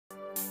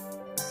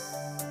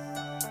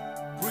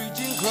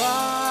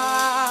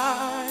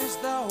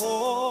Christ, the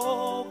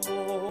hope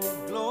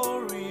of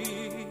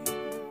glory,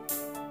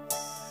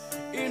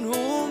 in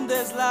whom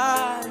there's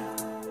life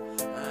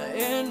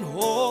and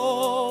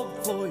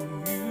hope for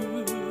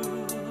you.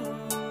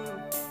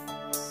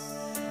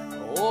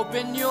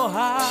 Open your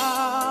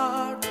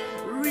heart,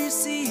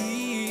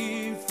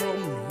 receive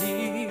from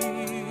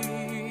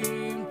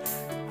Him.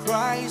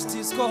 Christ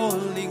is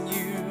calling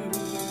you,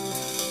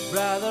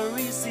 brother,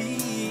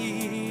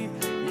 receive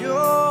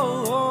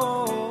your.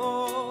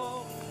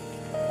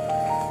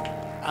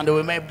 And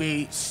we may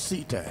be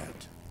seated.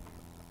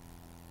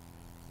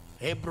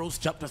 Hebrews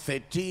chapter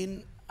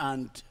 13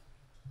 and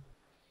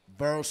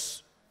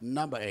verse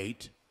number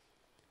 8.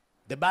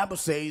 The Bible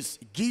says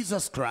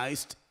Jesus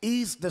Christ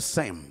is the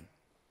same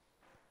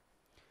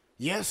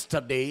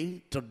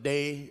yesterday,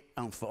 today,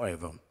 and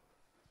forever.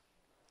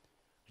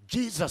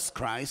 Jesus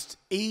Christ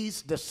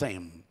is the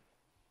same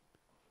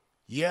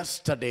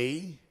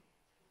yesterday,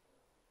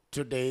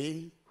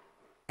 today,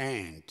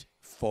 and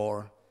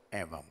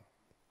forever.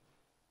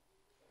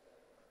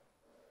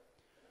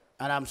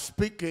 And I'm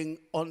speaking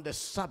on the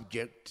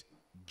subject,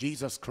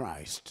 Jesus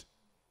Christ.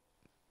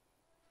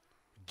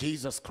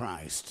 Jesus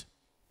Christ.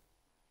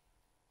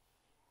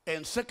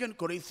 In 2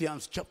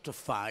 Corinthians chapter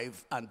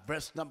 5 and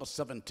verse number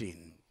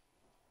 17.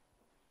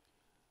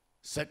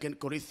 2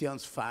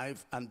 Corinthians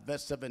 5 and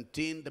verse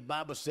 17, the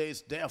Bible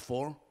says,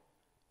 therefore,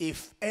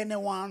 if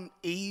anyone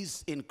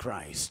is in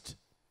Christ,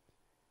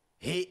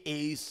 he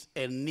is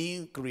a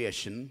new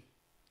creation.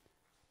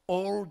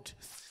 Old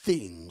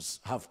things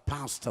have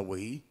passed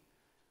away.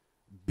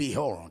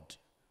 Behold,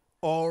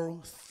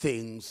 all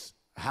things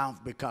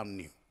have become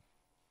new.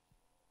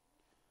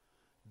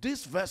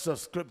 This verse of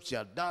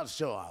scripture does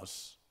show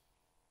us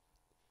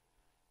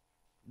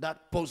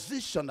that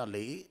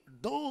positionally,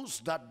 those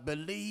that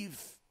believe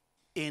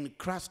in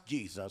Christ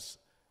Jesus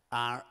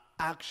are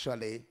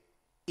actually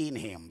in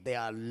Him. They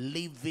are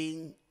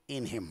living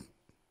in Him.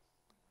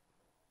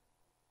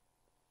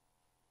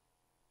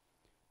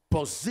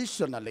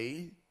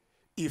 Positionally,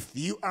 if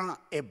you are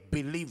a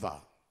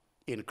believer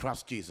in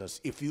Christ Jesus,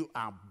 if you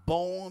are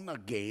born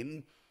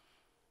again,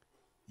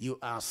 you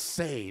are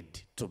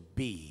said to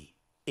be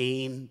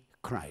in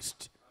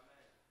Christ.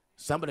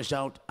 Somebody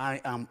shout,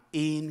 I am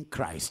in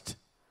Christ.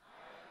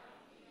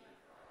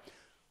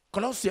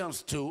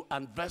 Colossians 2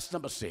 and verse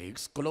number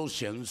 6,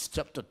 Colossians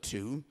chapter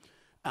 2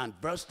 and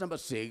verse number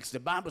 6, the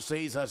Bible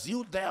says, as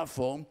you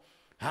therefore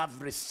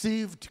have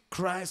received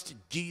Christ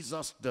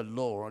Jesus the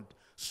Lord,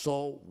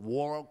 so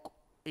walk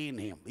in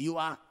Him. You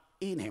are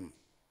in Him.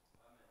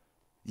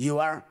 You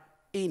are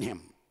in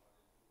Him.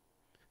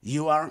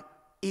 You are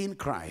in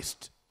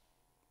Christ.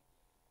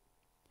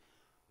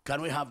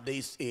 Can we have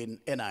this in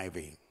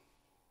NIV?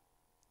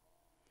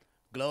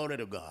 Glory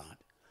to God.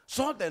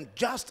 So then,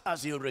 just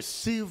as you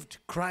received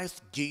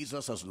Christ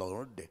Jesus as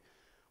Lord,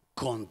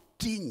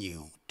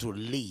 continue to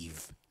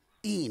live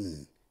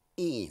inside,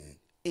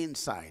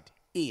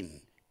 in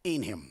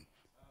Him,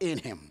 in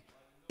Him,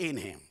 in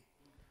Him.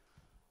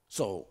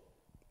 So,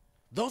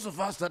 those of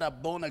us that are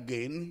born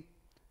again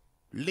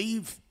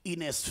live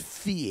in a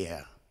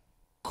sphere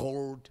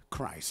called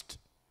Christ.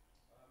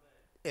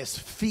 A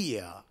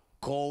sphere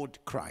called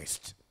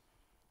Christ.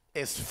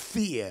 A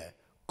sphere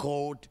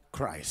called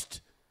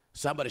Christ.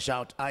 Somebody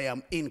shout, I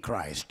am in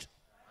Christ.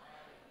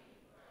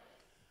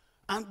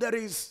 And there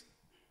is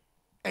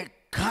a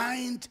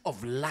kind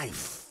of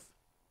life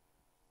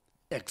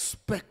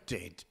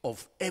expected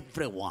of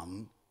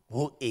everyone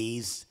who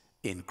is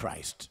in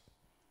Christ.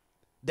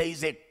 There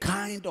is a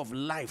kind of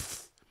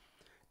life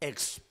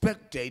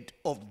expected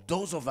of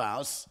those of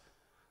us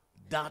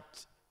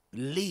that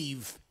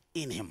live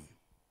in Him.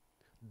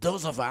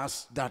 Those of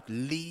us that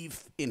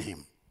live in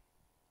Him.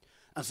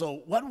 And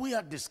so what we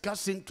are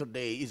discussing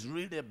today is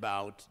really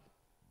about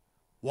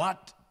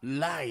what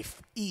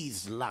life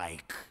is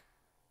like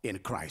in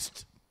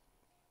Christ.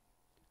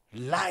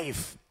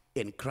 Life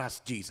in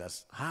Christ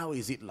Jesus. How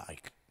is it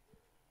like?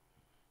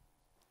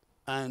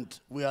 And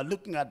we are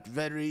looking at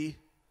very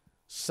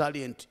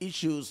salient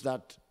issues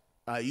that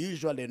are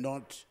usually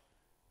not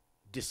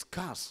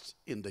discussed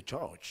in the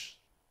church.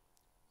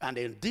 And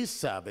in this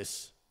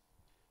service,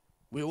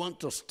 we want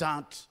to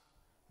start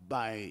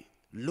by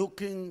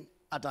looking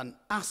at an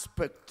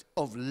aspect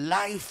of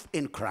life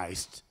in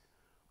Christ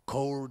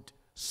called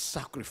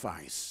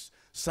sacrifice.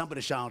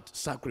 Somebody shout,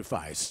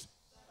 sacrifice.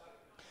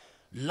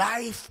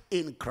 Life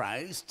in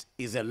Christ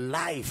is a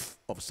life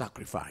of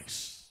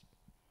sacrifice.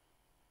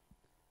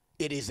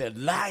 It is a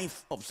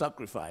life of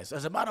sacrifice.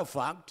 As a matter of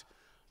fact,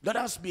 let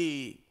us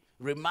be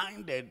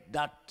reminded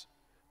that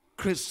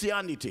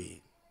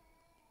Christianity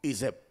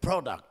is a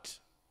product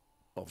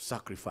of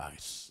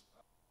sacrifice.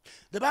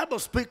 The Bible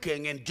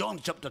speaking in John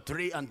chapter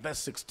 3 and verse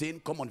 16,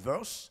 common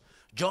verse.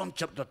 John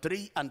chapter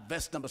 3 and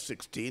verse number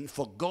 16,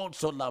 for God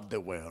so loved the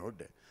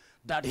world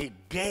that He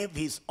gave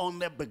His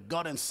only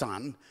begotten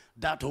Son,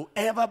 that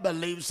whoever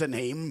believes in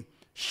Him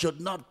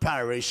should not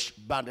perish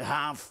but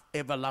have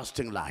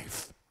everlasting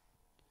life.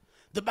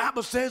 The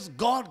Bible says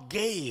God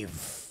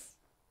gave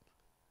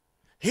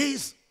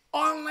His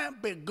only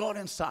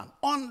begotten Son.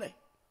 Only.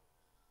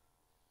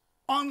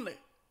 Only.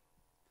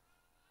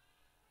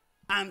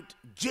 And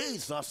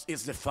Jesus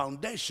is the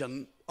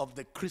foundation of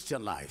the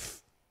Christian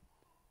life.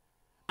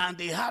 And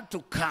he had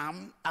to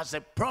come as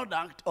a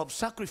product of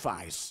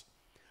sacrifice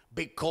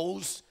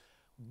because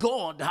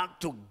God had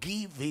to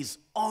give his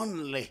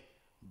only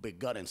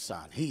begotten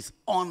Son. His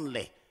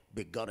only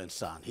begotten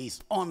Son.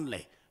 His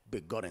only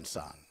begotten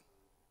Son.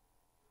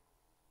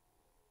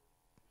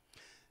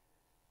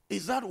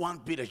 Is that 1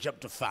 Peter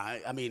chapter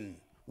 5?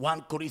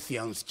 1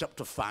 Corinthians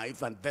chapter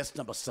 5 and verse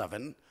number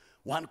 7.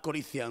 1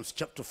 Corinthians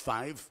chapter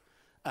 5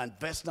 and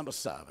verse number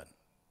 7.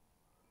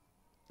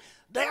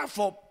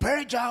 Therefore,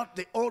 purge out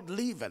the old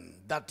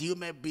leaven, that you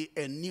may be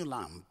a new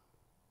lump,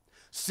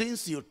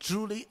 since you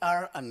truly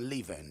are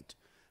unleavened.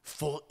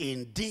 For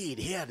indeed,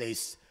 here it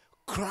is,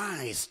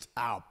 Christ,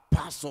 our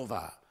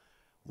Passover,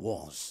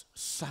 was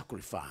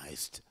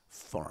sacrificed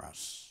for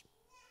us.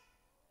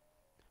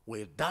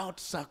 Without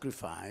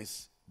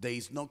sacrifice, there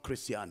is no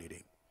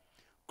Christianity.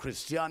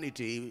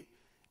 Christianity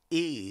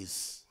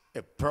is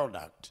a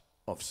product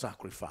of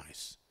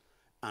sacrifice.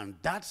 And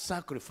that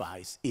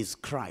sacrifice is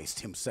Christ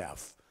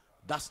himself.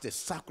 That's the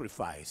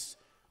sacrifice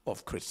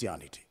of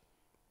Christianity.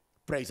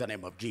 Praise the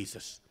name of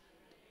Jesus.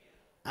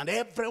 And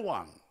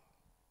everyone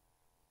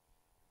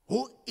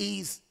who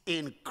is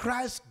in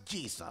Christ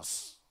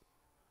Jesus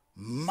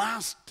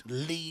must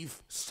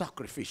live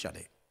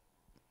sacrificially.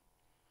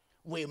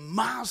 We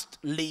must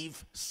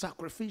live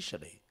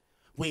sacrificially.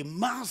 We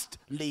must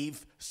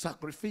live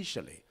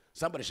sacrificially.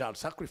 Somebody shout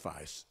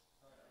sacrifice.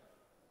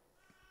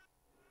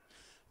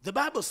 The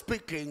Bible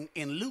speaking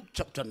in Luke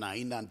chapter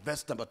 9 and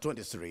verse number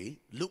 23,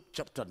 Luke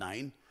chapter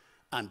 9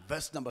 and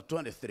verse number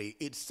 23,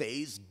 it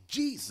says,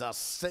 Jesus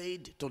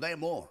said to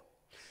them all,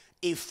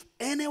 if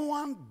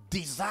anyone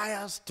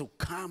desires to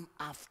come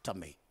after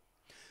me,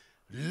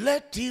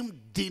 let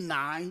him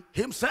deny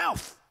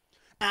himself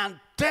and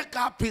take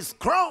up his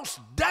cross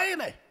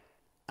daily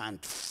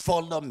and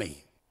follow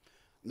me.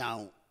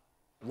 Now,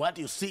 what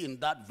you see in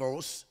that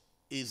verse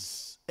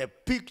is a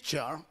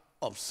picture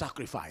of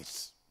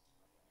sacrifice.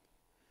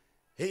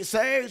 He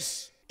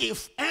says,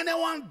 if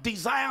anyone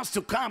desires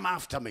to come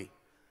after me,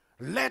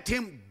 let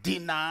him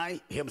deny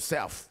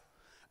himself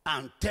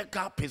and take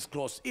up his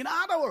cross. In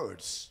other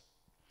words,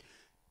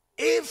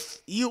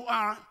 if you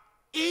are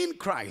in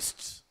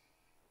Christ,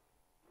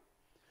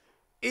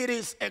 it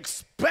is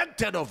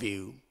expected of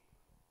you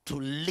to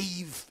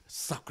live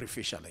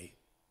sacrificially.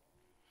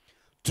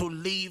 To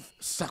live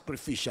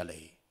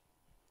sacrificially.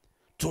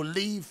 To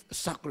live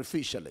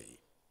sacrificially.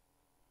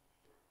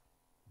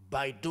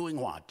 By doing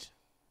what?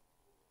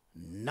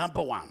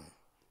 Number one,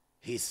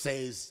 he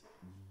says,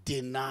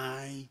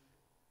 deny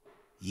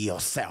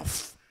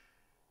yourself.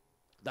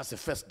 That's the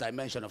first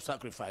dimension of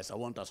sacrifice I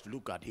want us to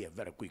look at here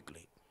very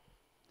quickly.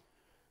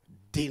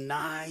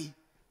 Deny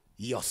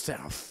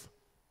yourself.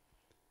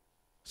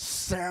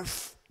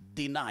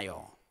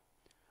 Self-denial.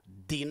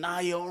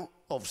 Denial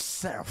of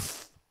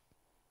self.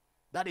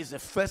 That is the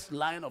first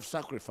line of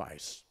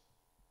sacrifice.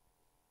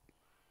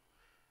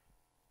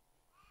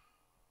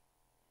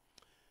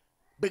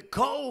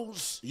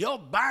 Because your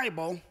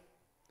Bible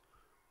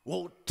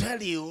will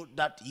tell you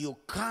that you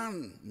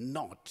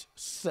cannot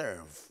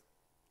serve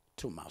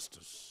two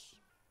masters.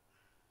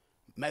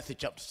 Matthew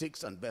chapter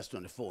 6 and verse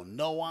 24.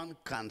 No one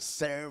can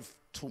serve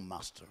two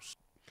masters.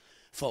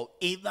 For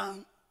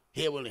either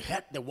he will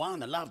hate the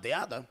one and love the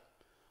other,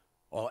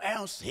 or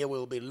else he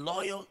will be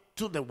loyal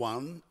to the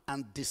one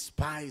and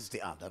despise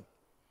the other.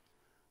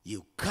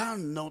 You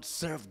cannot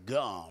serve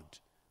God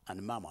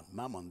and mammon.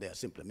 Mammon there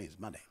simply means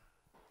money.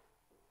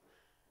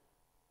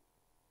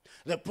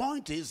 The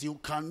point is, you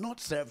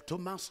cannot serve two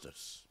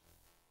masters.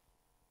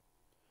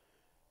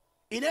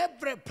 In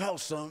every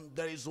person,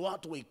 there is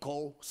what we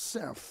call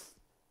self.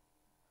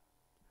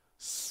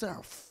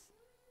 Self.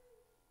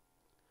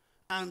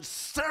 And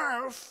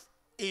self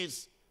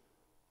is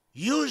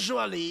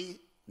usually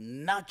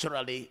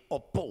naturally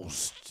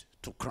opposed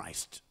to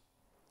Christ.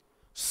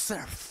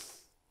 Self.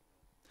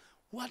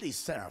 What is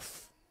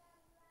self?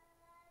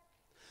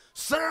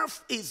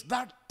 Self is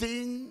that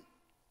thing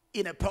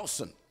in a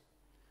person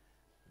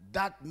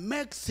that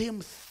makes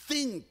him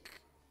think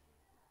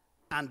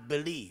and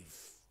believe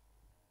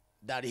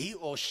that he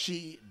or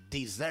she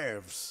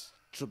deserves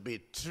to be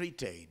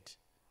treated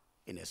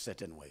in a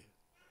certain way.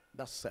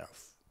 That's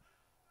self.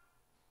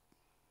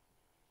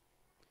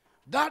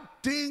 That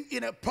thing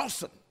in a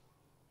person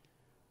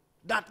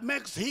that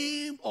makes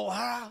him or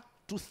her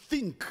to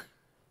think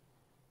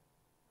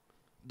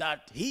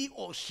that he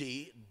or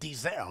she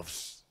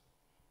deserves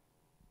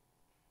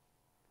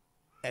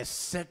a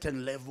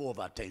certain level of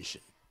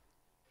attention,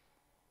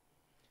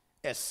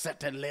 a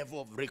certain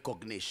level of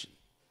recognition,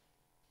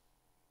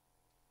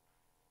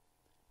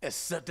 a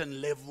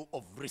certain level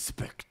of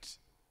respect.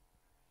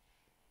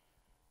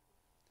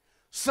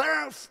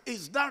 Self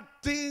is that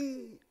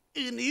thing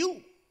in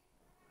you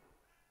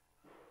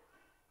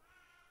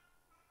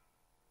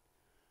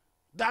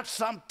that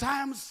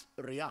sometimes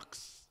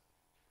reacts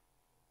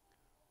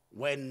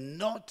when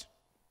not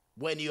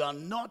when you are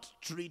not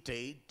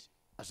treated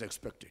as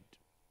expected,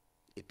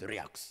 it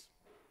reacts.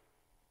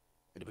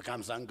 It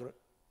becomes angry,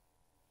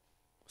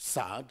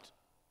 sad,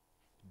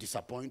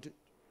 disappointed.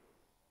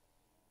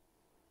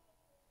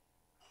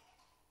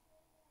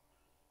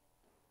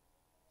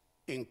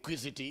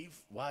 Inquisitive.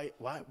 Why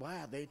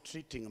are they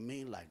treating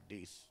me like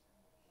this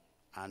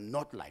and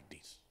not like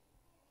this?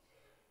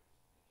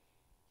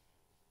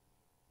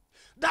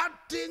 That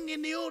thing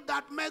in you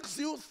that makes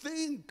you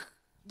think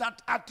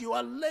that at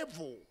your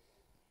level,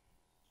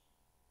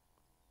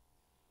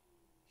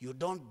 you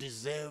don't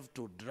deserve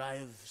to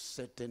drive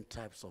certain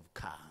types of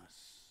cars.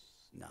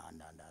 No,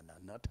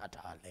 not at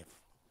our level.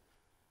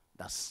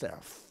 That's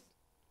self.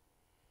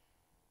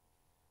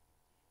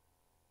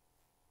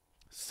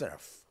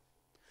 Self.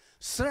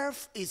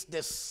 Self is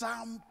the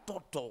sum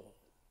total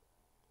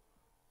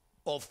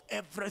of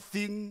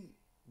everything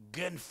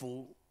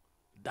gainful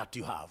that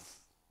you have.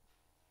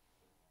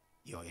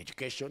 Your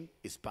education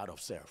is part of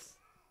self.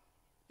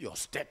 Your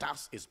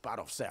status is part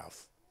of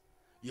self.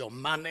 Your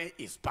money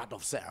is part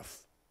of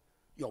self.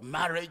 Your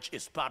marriage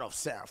is part of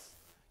self.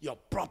 Your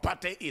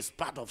property is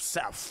part of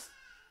self.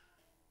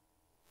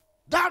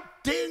 That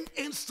thing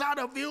inside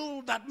of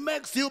you that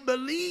makes you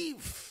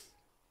believe,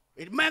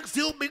 it makes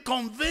you be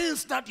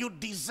convinced that you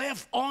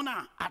deserve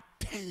honor,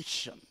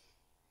 attention.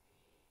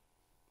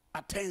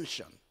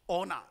 Attention,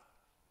 honor,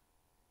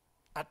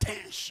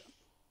 attention.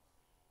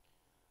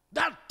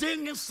 That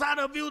thing inside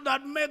of you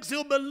that makes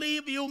you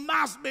believe you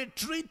must be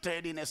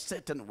treated in a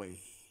certain way.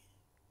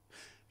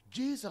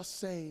 Jesus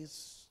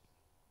says,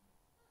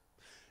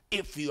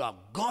 if you are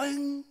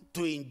going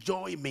to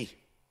enjoy me,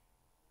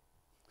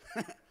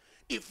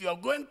 if you are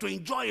going to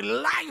enjoy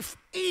life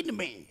in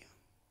me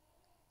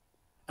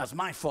as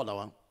my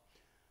follower,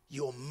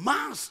 you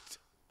must,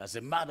 as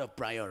a matter of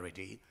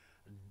priority,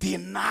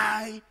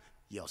 deny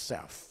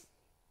yourself.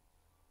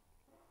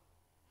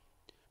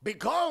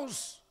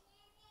 Because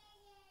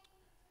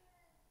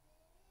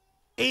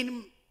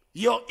in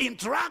your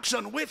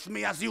interaction with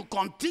me, as you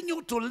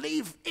continue to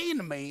live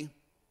in me,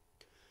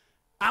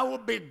 I will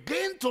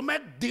begin to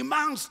make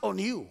demands on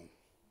you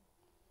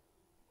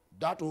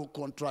that will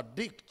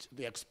contradict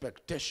the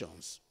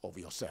expectations of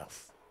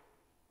yourself.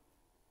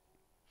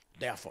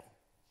 Therefore,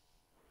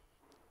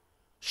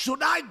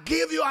 should I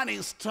give you an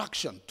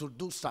instruction to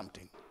do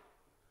something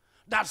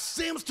that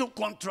seems to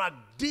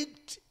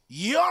contradict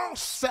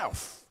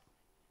yourself,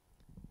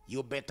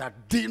 you better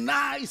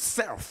deny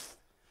self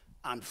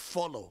and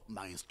follow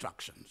my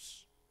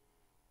instructions.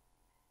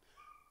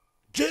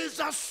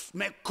 Jesus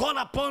may call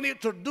upon you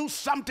to do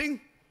something,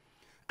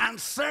 and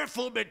self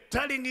will be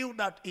telling you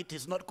that it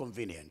is not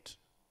convenient.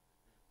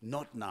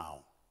 Not now.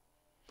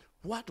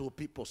 What will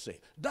people say?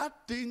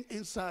 That thing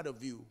inside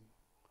of you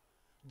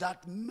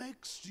that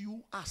makes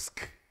you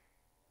ask,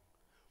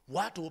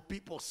 what will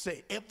people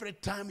say every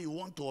time you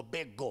want to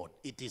obey God?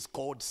 It is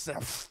called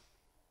self.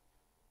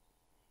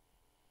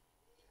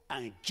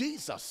 And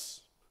Jesus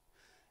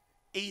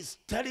is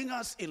telling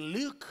us in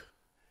Luke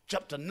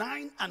chapter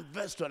 9 and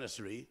verse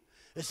 23,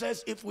 it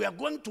says, if we are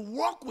going to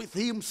walk with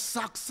him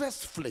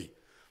successfully,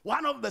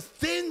 one of the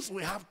things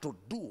we have to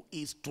do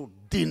is to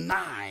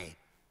deny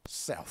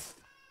self.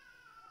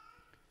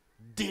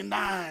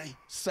 Deny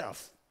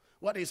self.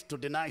 What is to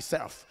deny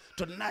self?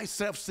 To deny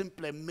self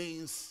simply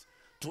means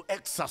to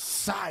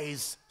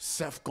exercise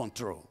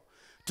self-control.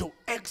 To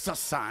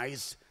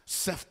exercise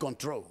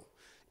self-control.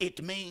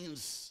 It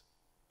means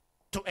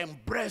to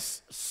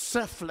embrace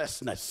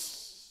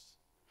selflessness.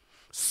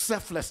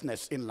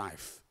 Selflessness in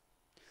life.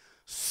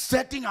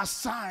 Setting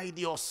aside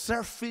your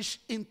selfish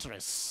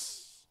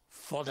interests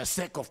for the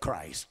sake of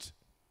Christ.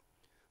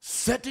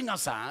 Setting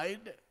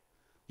aside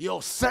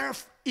your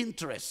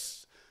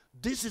self-interests.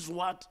 This is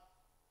what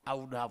I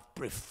would have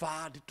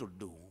preferred to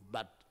do,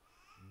 but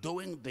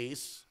doing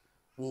this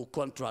will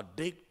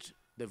contradict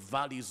the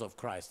values of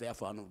Christ.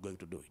 Therefore, I'm not going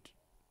to do it.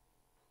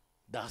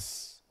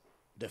 That's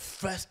the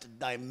first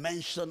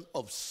dimension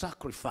of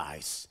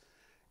sacrifice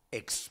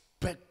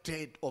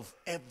expected of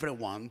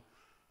everyone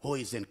who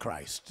is in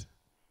Christ.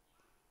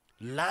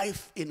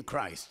 Life in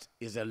Christ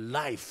is a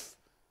life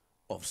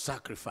of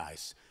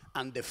sacrifice.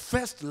 And the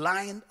first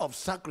line of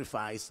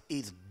sacrifice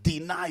is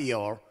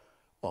denial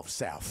of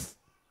self.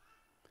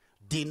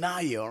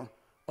 Denial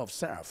of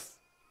self.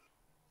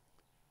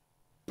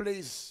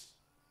 Please,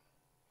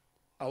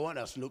 I want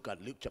us to look at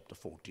Luke chapter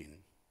 14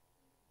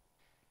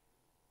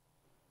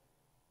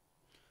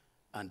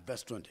 and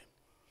verse 20.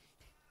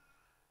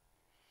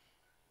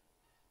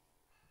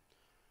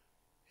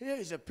 Here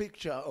is a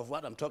picture of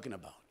what I'm talking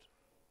about.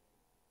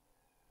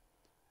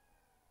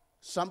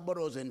 Somebody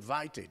was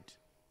invited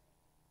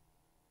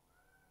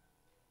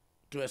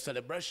to a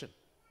celebration.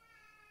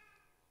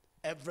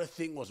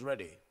 Everything was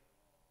ready.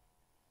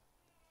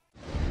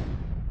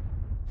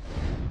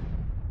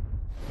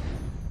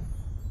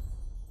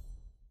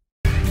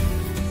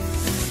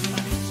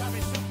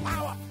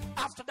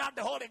 After that,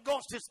 the Holy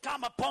Ghost is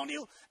come upon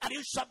you, and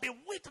you shall be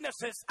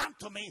witnesses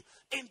unto me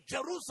in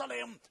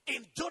Jerusalem,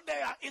 in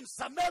Judea, in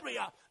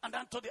Samaria, and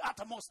unto the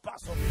uttermost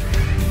parts of the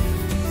earth.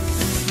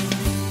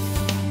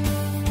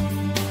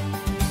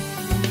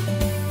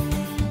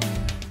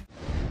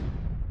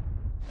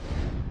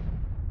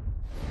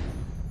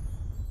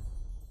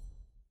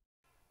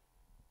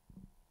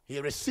 He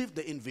received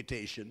the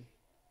invitation,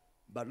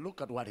 but look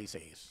at what he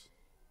says.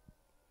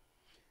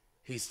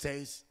 He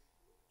says,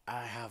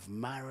 I have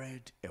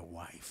married a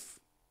wife.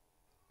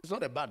 It's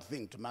not a bad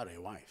thing to marry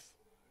a wife.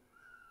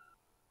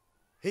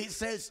 He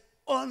says,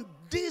 on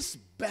this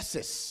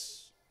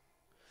basis,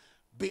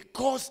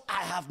 because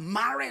I have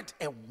married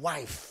a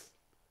wife,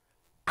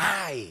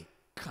 I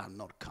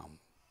cannot come.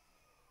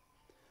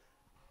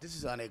 This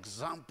is an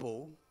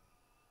example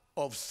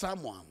of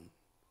someone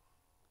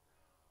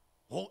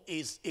who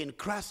is in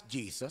Christ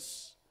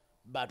Jesus,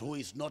 but who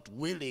is not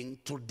willing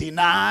to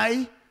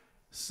deny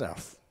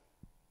self.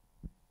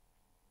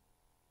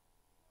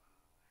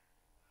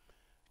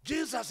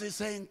 Jesus is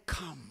saying,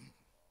 come,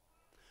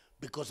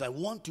 because I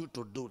want you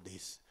to do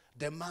this.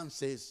 The man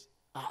says,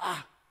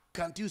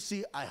 can't you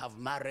see I have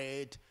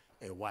married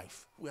a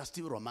wife? We are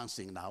still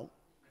romancing now.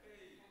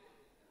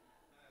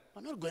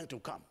 I'm not going to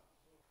come.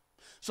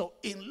 So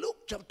in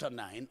Luke chapter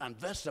 9 and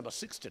verse number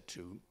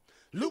 62,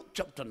 Luke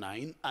chapter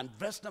 9 and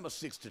verse number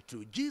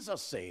 62,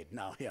 Jesus said,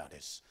 now hear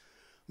this,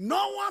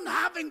 no one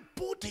having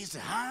put his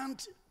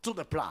hand to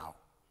the plow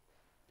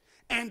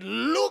and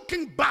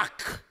looking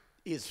back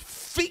is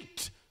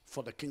fit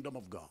for the kingdom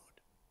of God.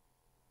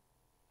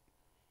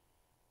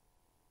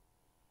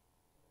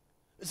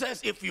 It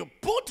says, if you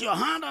put your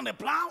hand on the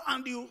plow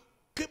and you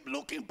keep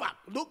looking back,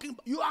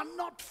 you are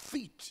not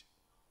fit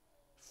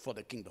for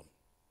the kingdom.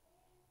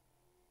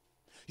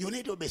 You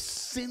need to be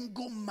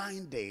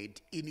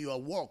single-minded in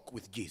your walk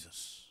with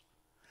Jesus.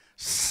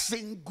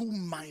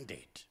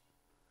 Single-minded.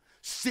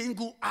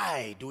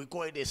 Single-eyed. We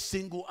call it a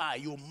single eye.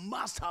 You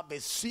must have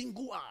a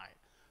single eye.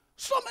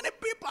 So many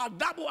people are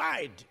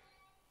double-eyed.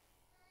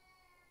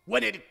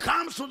 When it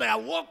comes to their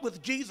walk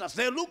with Jesus,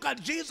 they look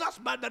at Jesus,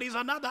 but there is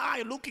another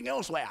eye looking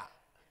elsewhere.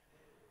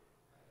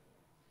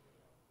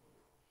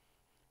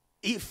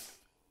 If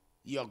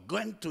you're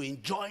going to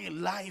enjoy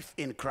life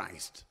in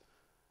Christ,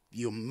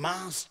 you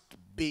must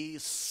be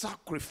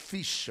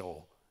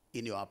sacrificial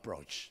in your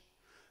approach.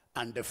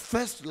 And the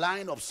first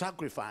line of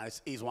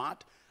sacrifice is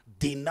what?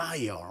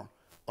 Denial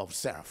of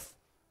self.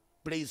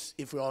 Please,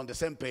 if we're on the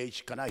same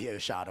page, can I hear a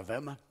shout of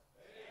amen?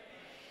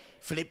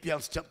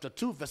 Philippians chapter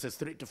 2, verses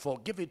 3 to 4.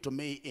 Give it to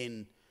me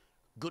in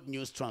Good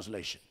News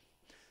Translation.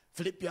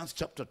 Philippians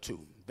chapter 2,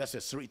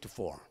 verses 3 to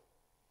 4.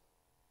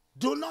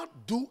 Do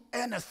not do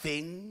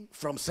anything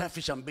from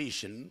selfish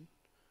ambition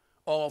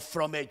or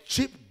from a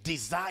cheap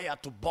desire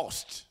to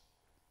boast.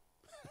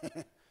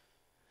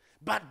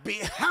 But be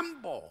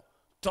humble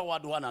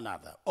toward one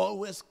another,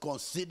 always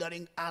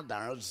considering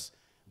others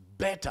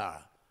better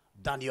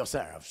than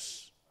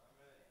yourselves.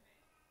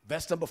 Amen.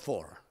 Verse number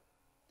 4.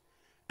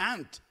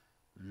 And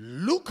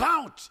look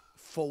out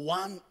for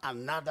one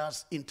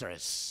another's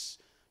interests,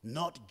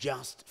 not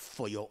just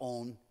for your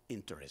own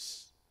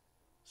interests.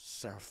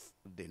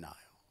 Self-denial.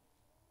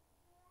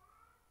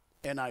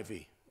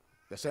 NIV,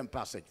 the same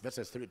passage,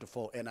 verses 3 to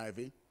 4,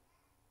 NIV.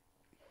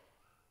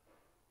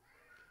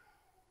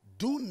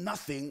 Do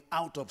nothing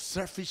out of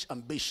selfish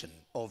ambition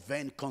or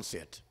vain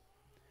conceit,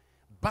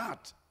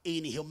 but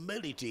in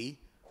humility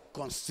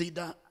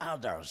consider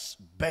others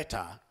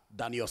better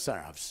than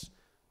yourselves.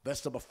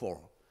 Verse number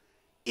 4.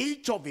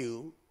 Each of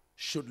you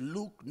should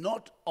look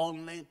not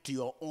only to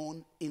your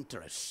own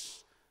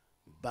interests,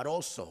 but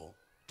also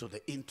to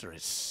the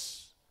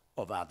interests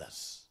of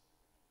others.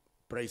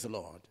 Praise the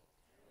Lord.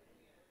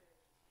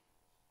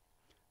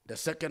 The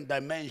second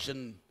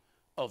dimension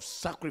of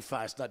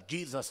sacrifice that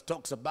Jesus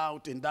talks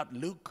about in that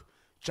Luke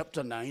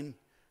chapter 9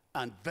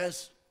 and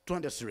verse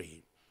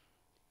 23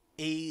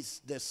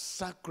 is the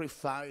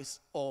sacrifice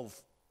of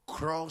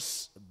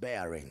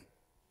cross-bearing.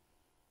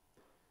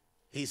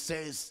 He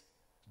says,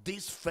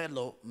 this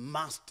fellow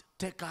must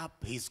take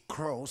up his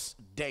cross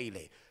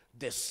daily.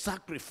 The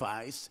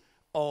sacrifice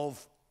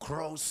of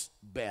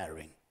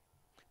cross-bearing.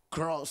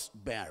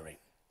 Cross-bearing.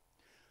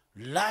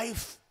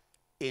 Life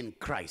in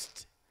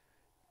Christ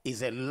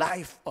is a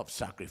life of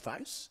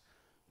sacrifice.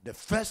 The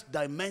first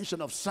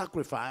dimension of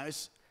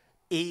sacrifice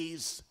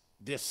is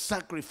the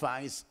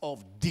sacrifice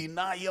of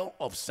denial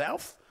of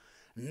self.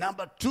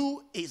 Number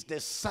 2 is the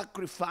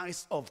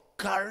sacrifice of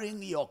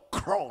carrying your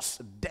cross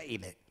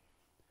daily.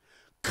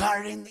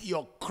 Carrying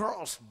your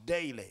cross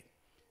daily.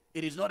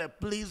 It is not a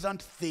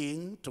pleasant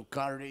thing to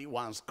carry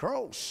one's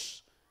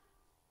cross.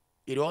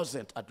 It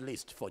wasn't, at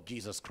least for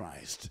Jesus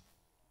Christ.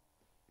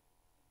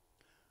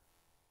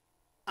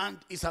 And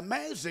it's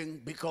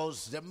amazing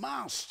because the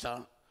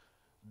master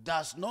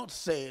does not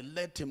say,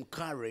 let him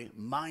carry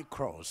my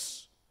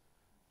cross.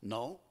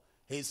 No,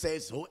 he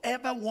says,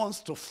 whoever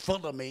wants to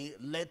follow me,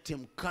 let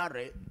him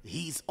carry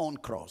his own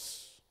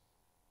cross.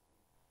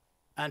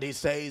 And he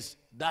says,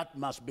 that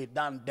must be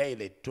done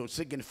daily to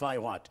signify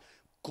what?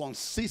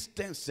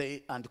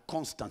 Consistency and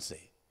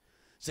constancy.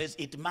 Says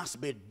it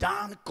must be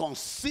done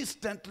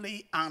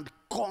consistently and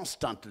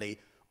constantly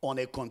on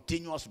a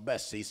continuous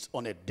basis,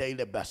 on a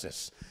daily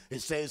basis. It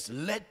says,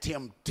 let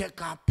him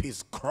take up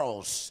his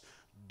cross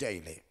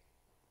daily.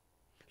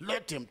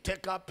 Let him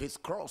take up his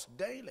cross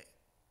daily.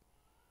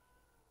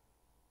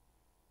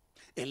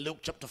 In Luke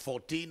chapter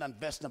 14 and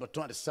verse number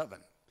 27,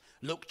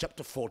 Luke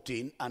chapter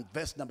 14 and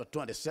verse number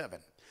 27.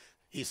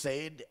 He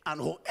said, and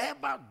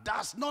whoever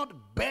does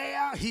not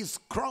bear his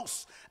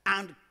cross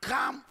and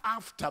come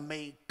after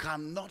me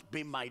cannot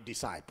be my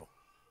disciple.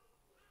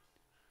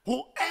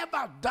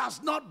 Whoever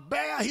does not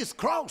bear his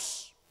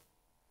cross.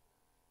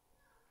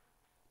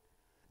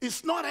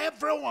 It's not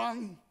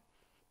everyone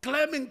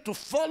claiming to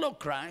follow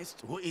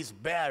Christ who is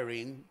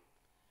bearing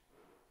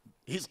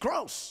his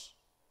cross.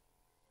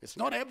 It's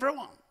not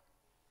everyone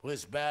who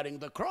is bearing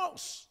the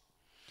cross.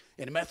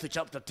 In Matthew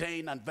chapter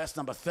 10 and verse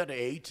number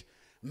 38,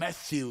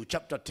 Matthew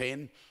chapter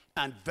 10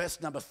 and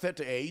verse number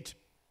 38,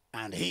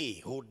 and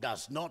he who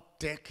does not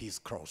take his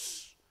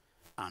cross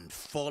and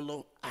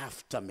follow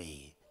after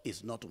me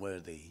is not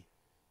worthy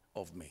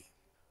of me.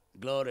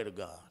 Glory to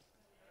God.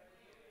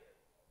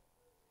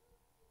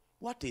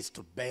 What is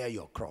to bear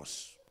your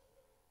cross?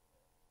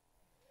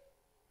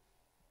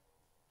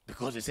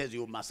 Because it says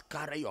you must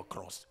carry your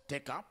cross.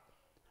 Take up,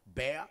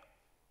 bear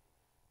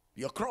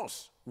your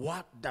cross.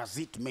 What does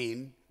it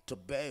mean to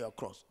bear your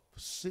cross?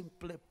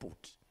 Simply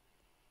put,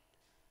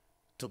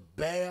 to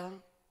bear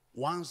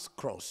one's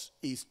cross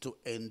is to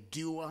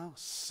endure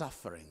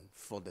suffering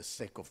for the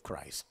sake of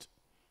Christ.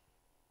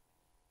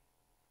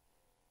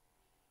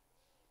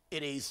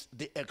 It is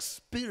the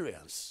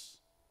experience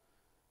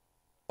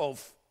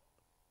of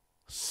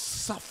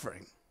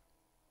suffering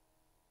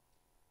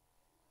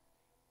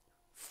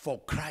for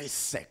Christ's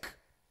sake.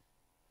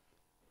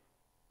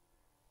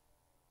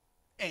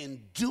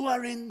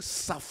 Enduring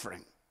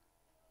suffering.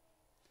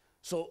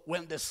 So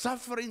when the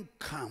suffering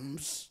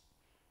comes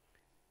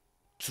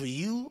to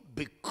you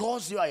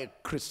because you are a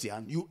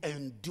Christian, you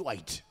endure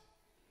it.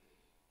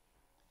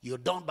 You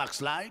don't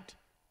backslide.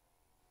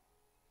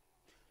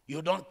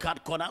 You don't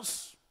cut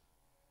corners.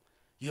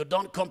 You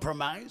don't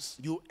compromise.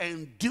 You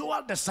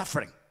endure the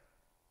suffering.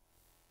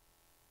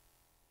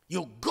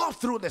 You go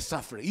through the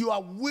suffering. You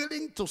are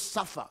willing to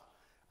suffer.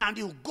 And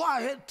you go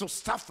ahead to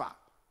suffer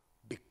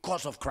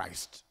because of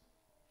Christ.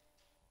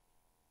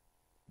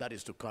 That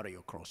is to carry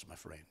your cross, my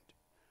friend.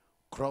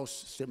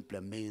 Cross simply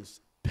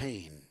means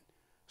pain,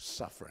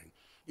 suffering.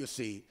 You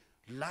see,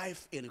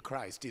 life in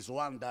Christ is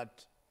one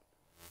that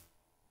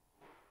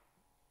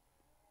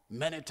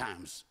many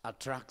times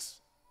attracts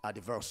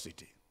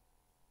adversity,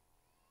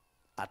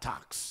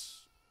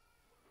 attacks.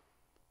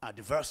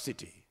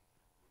 Adversity,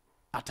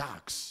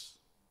 attacks,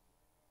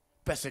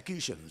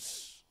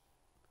 persecutions.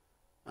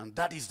 And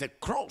that is the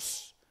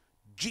cross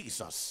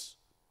Jesus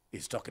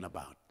is talking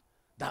about.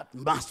 That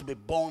must be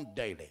borne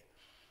daily.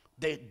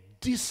 The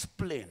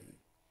discipline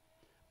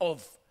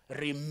of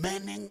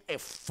remaining a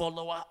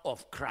follower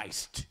of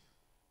Christ.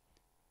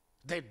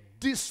 The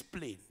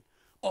discipline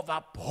of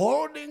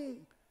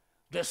upholding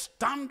the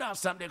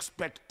standards and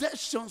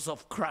expectations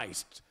of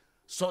Christ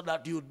so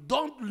that you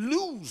don't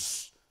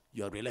lose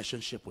your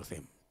relationship with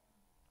him.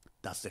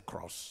 That's the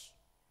cross.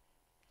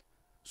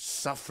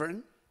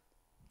 Suffering.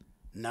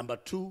 Number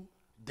two,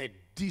 the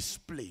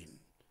discipline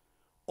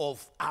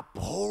of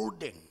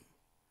upholding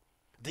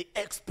the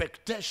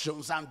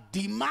expectations and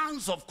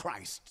demands of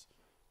Christ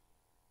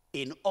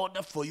in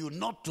order for you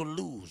not to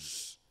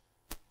lose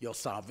your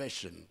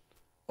salvation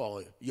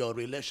or your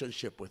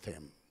relationship with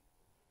him.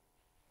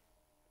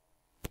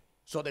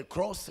 So the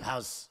cross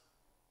has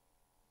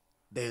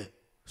the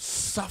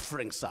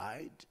suffering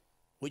side,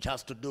 which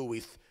has to do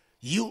with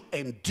you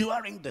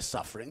enduring the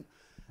suffering.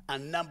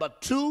 And number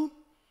two,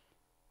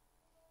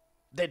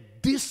 the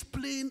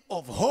discipline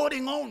of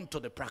holding on to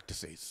the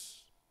practices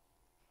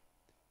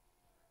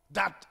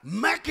that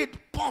make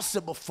it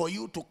possible for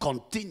you to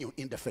continue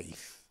in the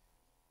faith.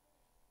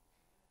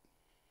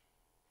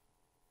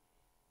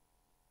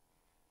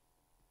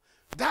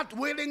 That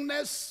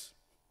willingness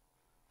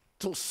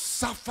to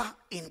suffer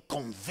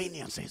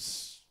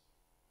inconveniences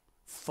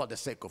for the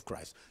sake of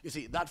Christ. You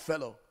see, that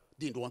fellow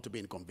didn't want to be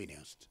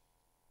inconvenienced.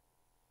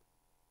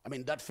 I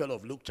mean, that fellow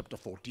of Luke chapter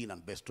 14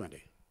 and verse 20.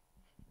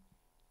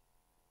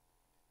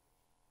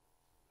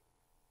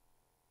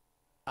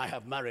 I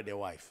have married a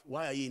wife.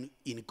 Why are you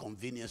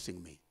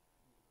inconveniencing me?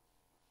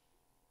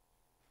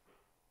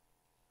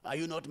 Are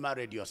you not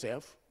married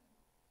yourself?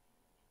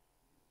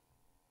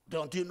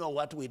 Don't you know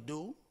what we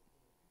do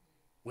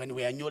when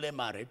we are newly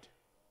married?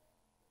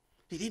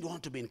 He didn't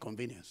want to be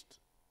inconvenienced.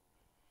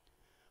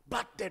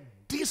 But the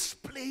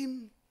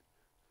discipline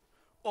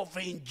of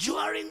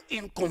enduring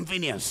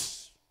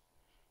inconvenience,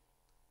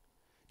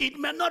 it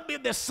may not be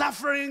the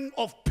suffering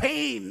of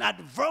pain,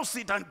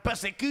 adversity, and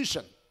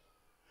persecution,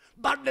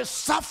 but the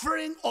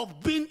suffering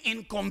of being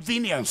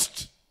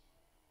inconvenienced.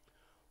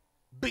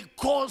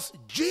 Because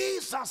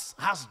Jesus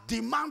has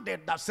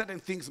demanded that certain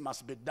things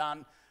must be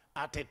done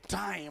at a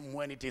time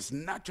when it is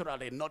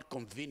naturally not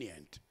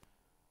convenient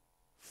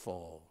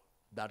for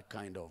that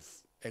kind of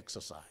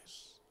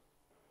exercise.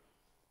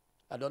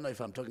 I don't know if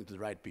I'm talking to the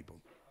right people.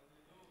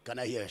 Can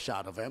I hear a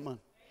shout of amen?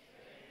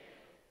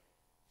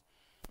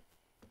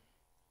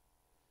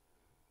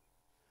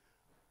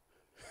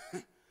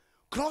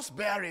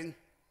 Cross-bearing,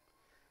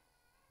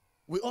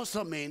 we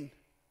also mean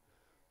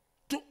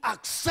to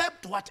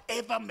accept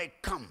whatever may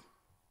come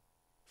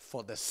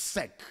for the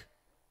sake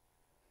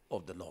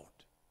of the Lord.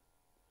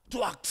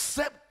 To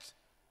accept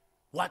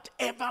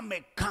whatever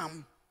may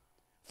come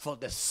for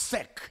the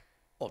sake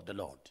of the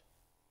Lord.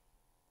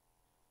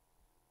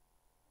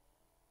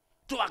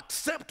 To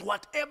accept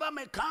whatever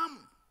may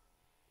come.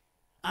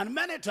 And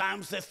many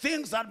times the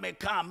things that may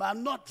come are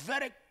not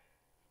very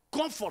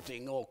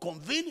comforting or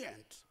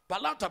convenient,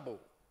 palatable.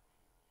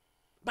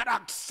 But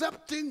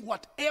accepting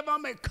whatever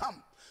may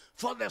come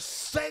for the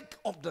sake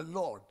of the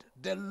Lord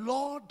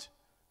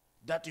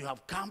that you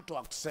have come to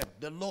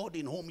accept, the Lord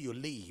in whom you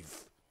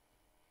live,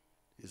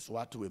 is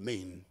what we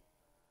mean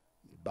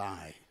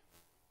by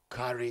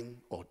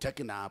carrying or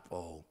taking up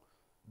or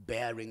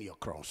bearing your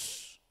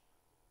cross.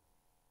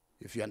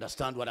 If you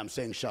understand what I'm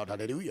saying, shout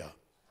hallelujah.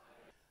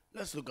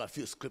 Let's look at a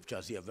few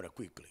scriptures here very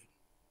quickly.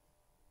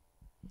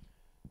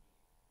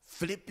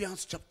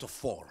 Philippians chapter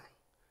 4,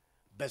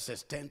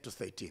 verses 10 to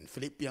 13.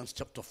 Philippians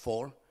chapter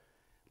 4,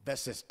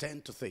 verses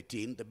 10 to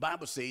 13. The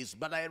Bible says,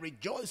 "But I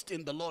rejoiced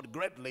in the Lord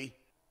greatly,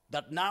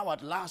 that now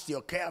at last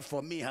your care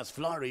for me has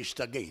flourished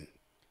again.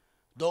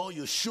 Though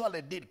you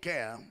surely did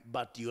care,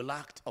 but you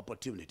lacked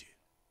opportunity."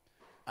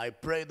 I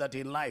pray that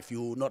in life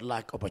you will not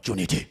lack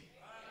opportunity.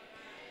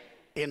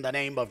 In the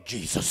name of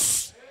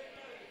Jesus.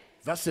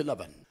 Verse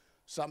 11.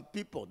 Some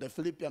people, the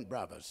Philippian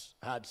brothers,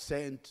 had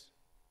sent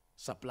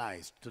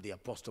supplies to the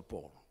Apostle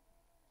Paul.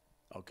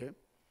 Okay?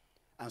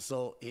 And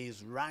so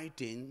he's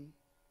writing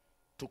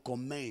to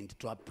commend,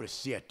 to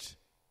appreciate.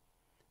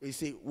 You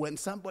see, when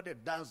somebody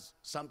does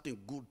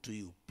something good to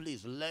you,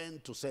 please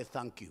learn to say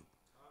thank you.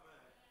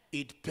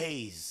 It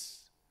pays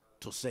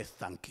to say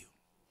thank you.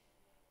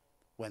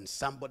 When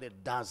somebody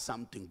does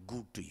something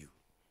good to you,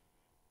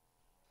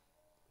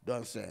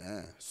 don't say,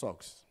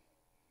 socks.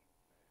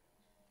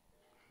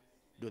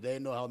 Do they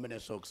know how many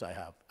socks I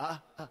have?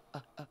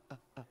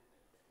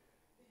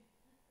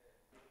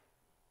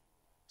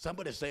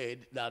 Somebody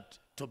said that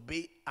to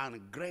be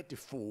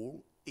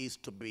ungrateful is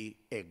to be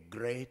a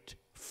great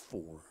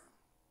fool.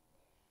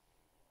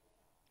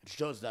 It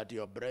shows that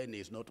your brain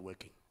is not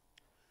working.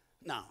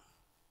 Now,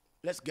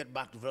 let's get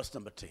back to verse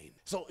number 10.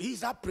 So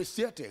he's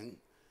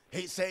appreciating.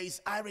 He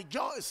says, "I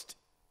rejoiced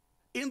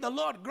in the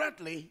Lord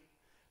greatly,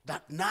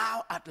 that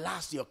now at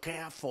last your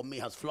care for me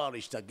has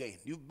flourished again.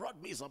 You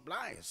brought me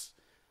supplies."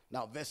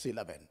 Now, verse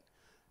 11.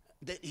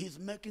 He's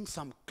making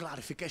some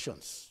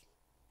clarifications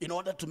in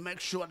order to make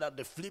sure that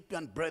the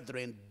Philippian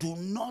brethren do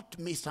not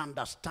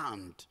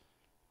misunderstand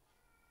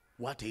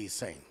what he is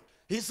saying.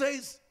 He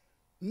says,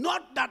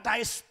 "Not that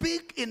I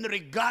speak in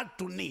regard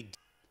to need.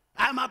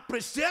 I'm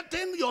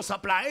appreciating your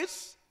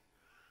supplies,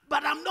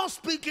 but I'm not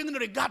speaking in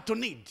regard to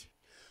need.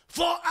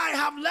 For I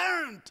have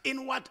learned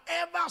in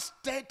whatever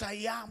state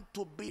I am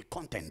to be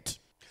content."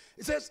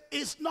 He says,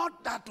 it's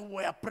not that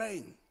we're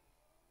praying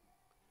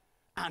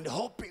and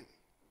hoping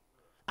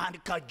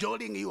and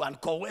cajoling you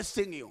and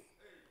coercing you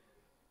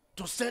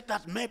to say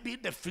that maybe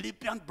the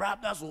Philippian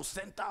brothers will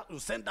send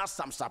us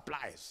some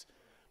supplies.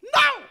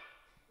 No!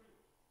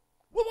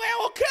 We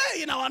were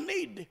okay in our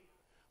need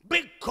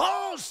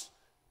because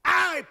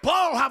I,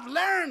 Paul, have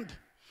learned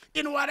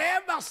in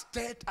whatever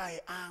state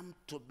I am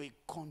to be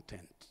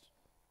content.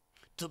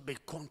 To be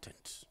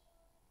content.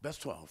 Verse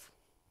 12.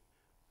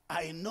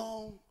 I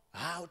know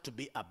how to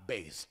be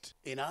abased.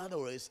 In other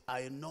words,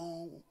 I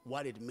know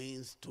what it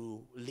means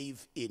to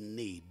live in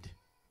need.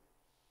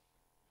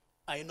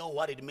 I know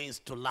what it means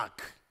to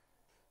lack.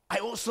 I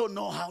also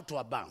know how to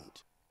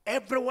abound.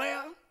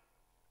 Everywhere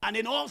and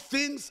in all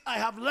things I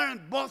have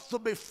learned both to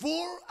be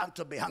full and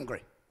to be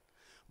hungry,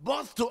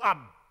 both to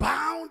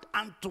abound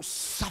and to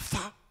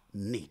suffer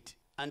need.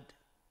 And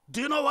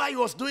do you know why he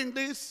was doing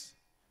this?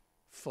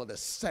 For the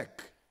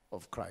sake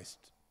of Christ.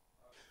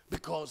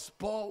 Because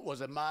Paul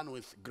was a man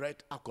with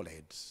great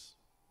accolades.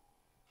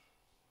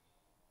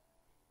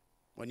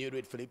 When you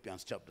read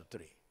Philippians chapter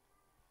 3,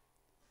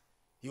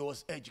 he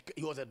was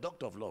a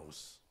doctor of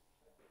laws.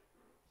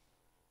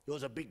 He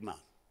was a big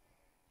man.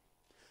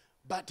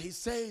 But he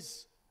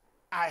says,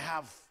 I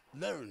have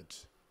learned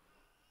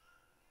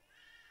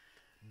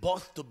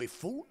both to be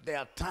full. There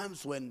are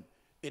times when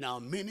in our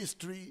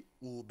ministry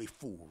we will be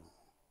full.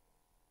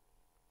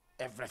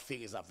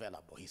 Everything is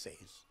available, he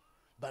says.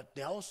 But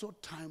there are also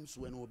times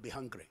when we'll be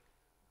hungry.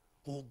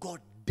 We'll go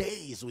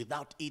days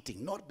without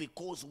eating, not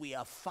because we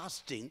are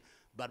fasting,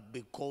 but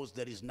because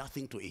there is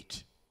nothing to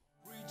eat.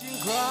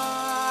 Preaching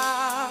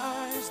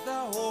Christ, the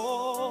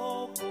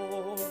hope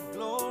of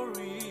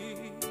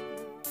glory,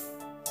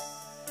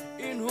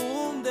 in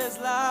whom there's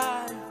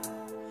life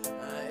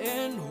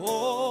and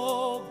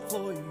hope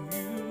for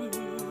you.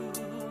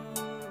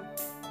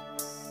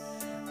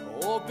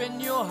 Open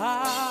your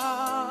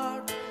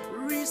heart,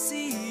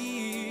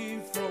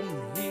 receive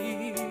from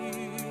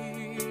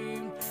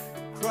Him.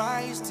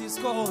 Christ is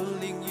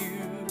calling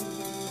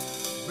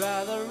you,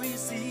 brother,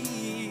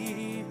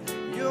 receive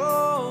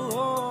your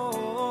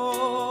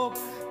hope.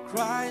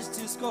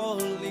 Christ is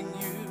calling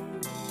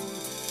you,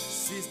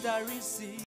 sister, receive.